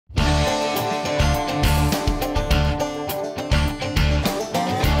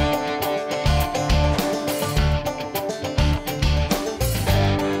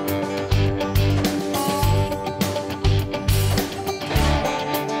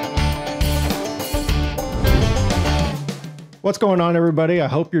What's going on, everybody? I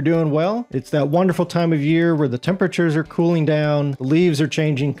hope you're doing well. It's that wonderful time of year where the temperatures are cooling down, the leaves are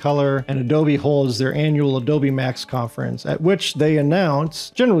changing color, and Adobe holds their annual Adobe Max conference, at which they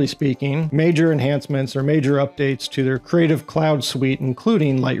announce, generally speaking, major enhancements or major updates to their Creative Cloud suite,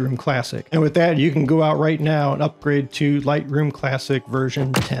 including Lightroom Classic. And with that, you can go out right now and upgrade to Lightroom Classic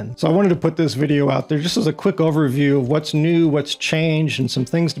version 10. So I wanted to put this video out there just as a quick overview of what's new, what's changed, and some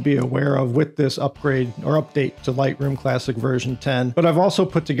things to be aware of with this upgrade or update to Lightroom Classic version 10. But I've also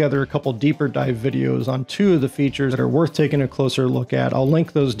put together a couple deeper dive videos on two of the features that are worth taking a closer look at. I'll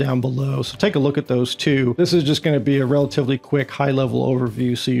link those down below, so take a look at those too. This is just going to be a relatively quick high-level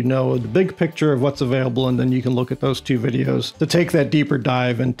overview so you know the big picture of what's available, and then you can look at those two videos to take that deeper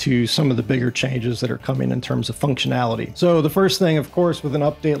dive into some of the bigger changes that are coming in terms of functionality. So the first thing, of course, with an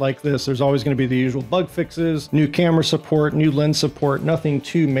update like this, there's always going to be the usual bug fixes, new camera support, new lens support, nothing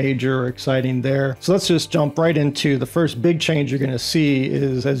too major or exciting there. So let's just jump right into the first big change you're going to see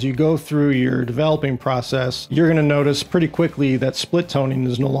is as you go through your developing process, you're going to notice pretty quickly that split toning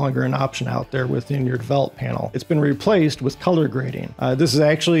is no longer an option out there within your develop panel. It's been replaced with color grading. This is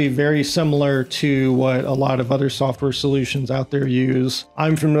actually very similar to what a lot of other software solutions out there use.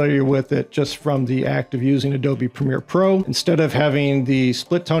 I'm familiar with it just from the act of using Adobe Premiere Pro. Instead of having the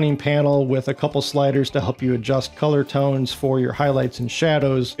split toning panel with a couple sliders to help you adjust color tones for your highlights and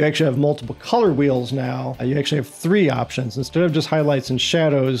shadows, you actually have multiple color wheels now. You actually have three options. Instead of just highlights and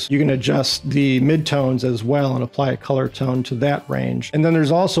shadows, you can adjust the midtones as well and apply a color tone to that range. And then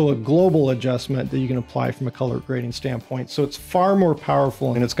there's also a global adjustment that you can apply from a color grading standpoint. So it's far more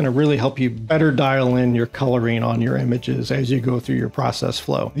powerful, and it's going to really help you better dial in your coloring on your images as you go through your process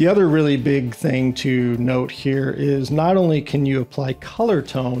flow. The other really big thing to note here is not only can you apply color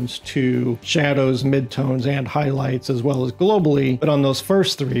tones to shadows, midtones, and highlights as well as globally, but on those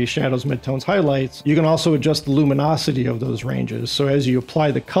first three, shadows, midtones, highlights, you can also adjust the luminosity of those ranges. So as you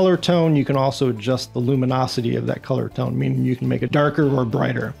apply the color tone, you can also adjust the luminosity of that color tone, meaning you can make it darker or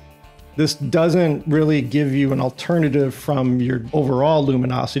brighter. This doesn't really give you an alternative from your overall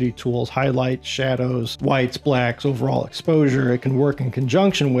luminosity tools, highlights, shadows, whites, blacks, overall exposure. It can work in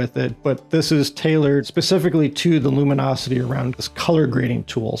conjunction with it, but this is tailored specifically to the luminosity around this color grading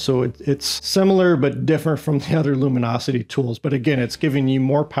tool. So it's similar but different from the other luminosity tools. But again, it's giving you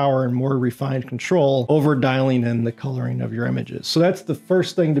more power and more refined control over dialing in the coloring of your images. So that's the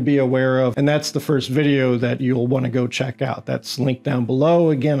first thing to be aware of, and that's the first video that you'll want to go check out. That's linked down below.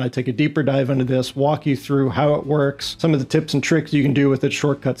 Again, I take a deeper dive into this, walk you through how it works, some of the tips and tricks you can do with it,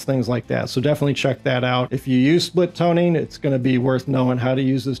 shortcuts, things like that. So definitely check that out. If you use split toning, it's going to be worth knowing how to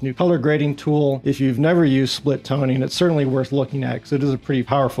use this new color grading tool. If you've never used split toning, it's certainly worth looking at because it is a pretty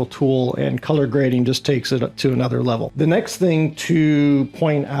powerful tool, and color grading just takes it to another level. The next thing to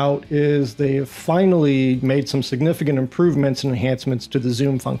point out is they have finally made some significant improvements and enhancements to the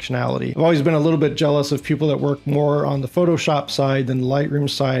zoom functionality. I've always been a little bit jealous of people that work more on the Photoshop side than the Lightroom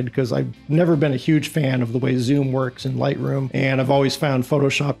side, because I've never been a huge fan of the way zoom works in Lightroom, and I've always found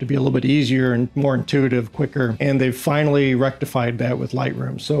Photoshop to be a little bit easier and more intuitive, quicker, and they've finally rectified that with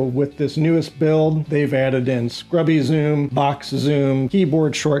Lightroom. So with this newest build, they've added in scrubby zoom, box zoom,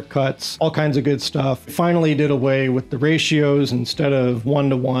 keyboard shortcuts, all kinds of good stuff. Finally did away with the ratios. Instead of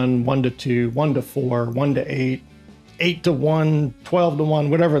 1:1, 1:2, 1:4, 1:8, 8:1, 12:1,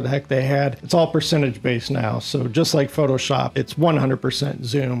 whatever the heck they had. It's all percentage based now. So just like Photoshop, it's 100%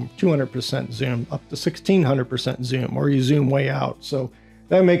 zoom, 200% zoom, up to 1600% zoom, or you zoom way out. So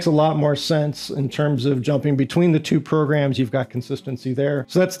that makes a lot more sense in terms of jumping between the two programs. You've got consistency there.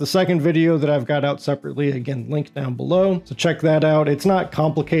 So that's the second video that I've got out separately, again, linked down below. So check that out. It's not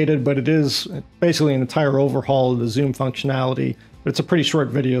complicated, but it is basically an entire overhaul of the zoom functionality. But it's a pretty short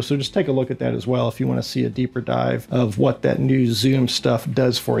video, so just take a look at that as well if you want to see a deeper dive of what that new zoom stuff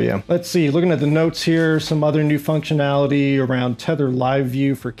does for you. Let's see, looking at the notes here, some other new functionality around tether live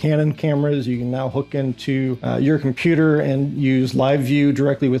view for Canon cameras. You can now hook into your computer and use live view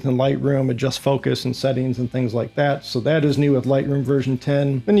directly within Lightroom, adjust focus and settings and things like that. So that is new with Lightroom version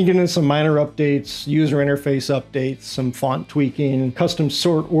 10. Then you get into some minor updates, user interface updates, some font tweaking, custom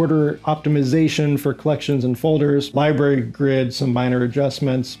sort order optimization for collections and folders, library grid, some minor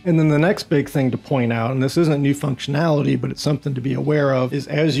adjustments. And then the next big thing to point out, and this isn't new functionality, but it's something to be aware of, is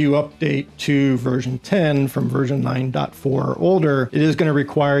as you update to version 10 from version 9.4 or older, it is going to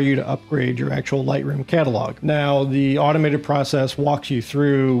require you to upgrade your actual Lightroom catalog. Now, the automated process walks you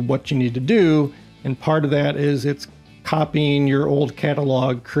through what you need to do, and part of that is it's copying your old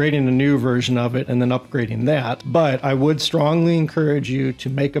catalog, creating a new version of it, and then upgrading that. But I would strongly encourage you to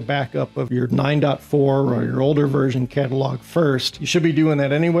make a backup of your 9.4 or your older version catalog first. You should be doing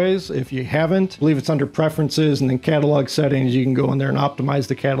that anyways. If you haven't, I believe it's under preferences and then catalog settings. You can go in there and optimize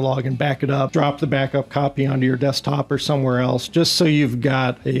the catalog and back it up, drop the backup copy onto your desktop or somewhere else, just so you've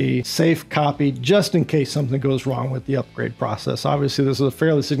got a safe copy just in case something goes wrong with the upgrade process. Obviously, this is a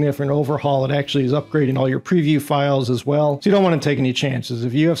fairly significant overhaul. It actually is upgrading all your preview files as well. So you don't want to take any chances.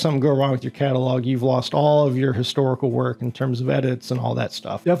 If you have something go wrong with your catalog, you've lost all of your historical work in terms of edits and all that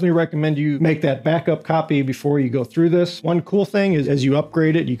stuff. Definitely recommend you make that backup copy before you go through this. One cool thing is as you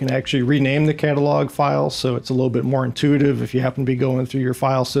upgrade it, you can actually rename the catalog file, so it's a little bit more intuitive. If you happen to be going through your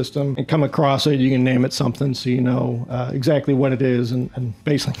file system and come across it, you can name it something so you know exactly what it is and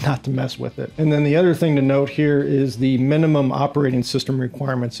basically not to mess with it. And then the other thing to note here is the minimum operating system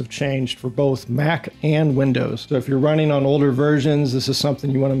requirements have changed for both Mac and Windows. So if you're running on older versions, this is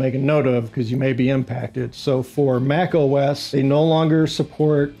something you want to make a note of because you may be impacted. So for Mac OS, they no longer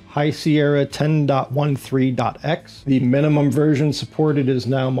support High Sierra 10.13.x. The minimum version supported is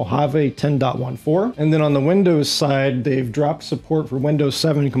now Mojave 10.14. And then on the Windows side, they've dropped support for Windows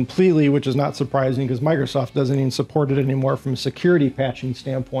 7 completely, which is not surprising because Microsoft doesn't even support it anymore from a security patching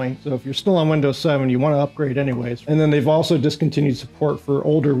standpoint. So if you're still on Windows 7, you want to upgrade anyways. And then they've also discontinued support for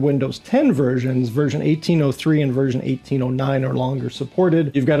older Windows 10 versions. Version 1803 and version 1809 are longer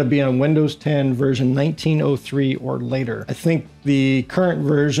supported. You've got to be on Windows 10 version 1903 or later. I think the current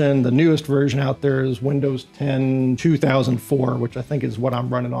version, the newest version out there is Windows 10 2004, which I think is what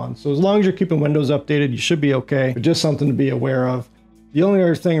I'm running on. So as long as you're keeping Windows updated, you should be okay, but just something to be aware of. The only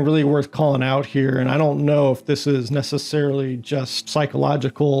other thing really worth calling out here, and I don't know if this is necessarily just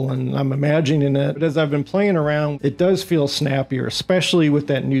psychological and I'm imagining it, but as I've been playing around, it does feel snappier, especially with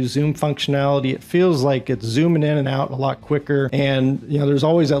that new zoom functionality. It feels like it's zooming in and out a lot quicker. And, you know, there's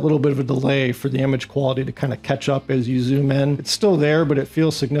always that little bit of a delay for the image quality to kind of catch up as you zoom in. It's still there, but it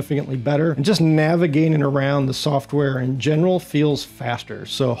feels significantly better. And just navigating around the software in general feels faster.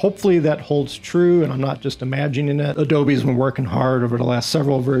 So hopefully that holds true, and I'm not just imagining it. Adobe's been working hard over the last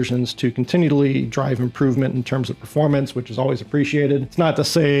several versions to continually drive improvement in terms of performance, which is always appreciated. It's not to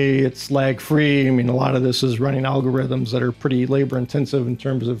say it's lag free. I mean, a lot of this is running algorithms that are pretty labor intensive in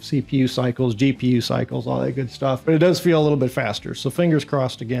terms of CPU cycles, GPU cycles, all that good stuff, but it does feel a little bit faster. So fingers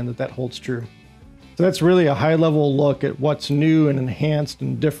crossed again that that holds true. So that's really a high-level look at what's new and enhanced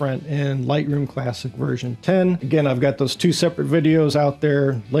and different in Lightroom Classic version 10. Again, I've got those two separate videos out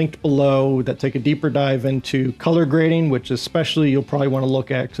there linked below that take a deeper dive into color grading, which especially you'll probably want to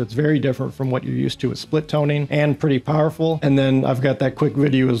look at because it's very different from what you're used to with split toning and pretty powerful. And then I've got that quick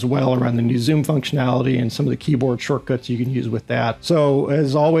video as well around the new zoom functionality and some of the keyboard shortcuts you can use with that. So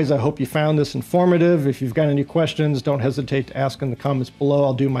as always, I hope you found this informative. If you've got any questions, don't hesitate to ask in the comments below.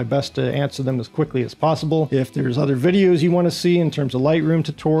 I'll do my best to answer them as quickly as possible. If there's other videos you want to see in terms of Lightroom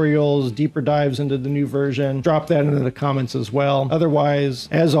tutorials, deeper dives into the new version, drop that into the comments as well. Otherwise,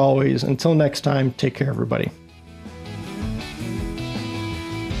 as always, until next time, take care, everybody.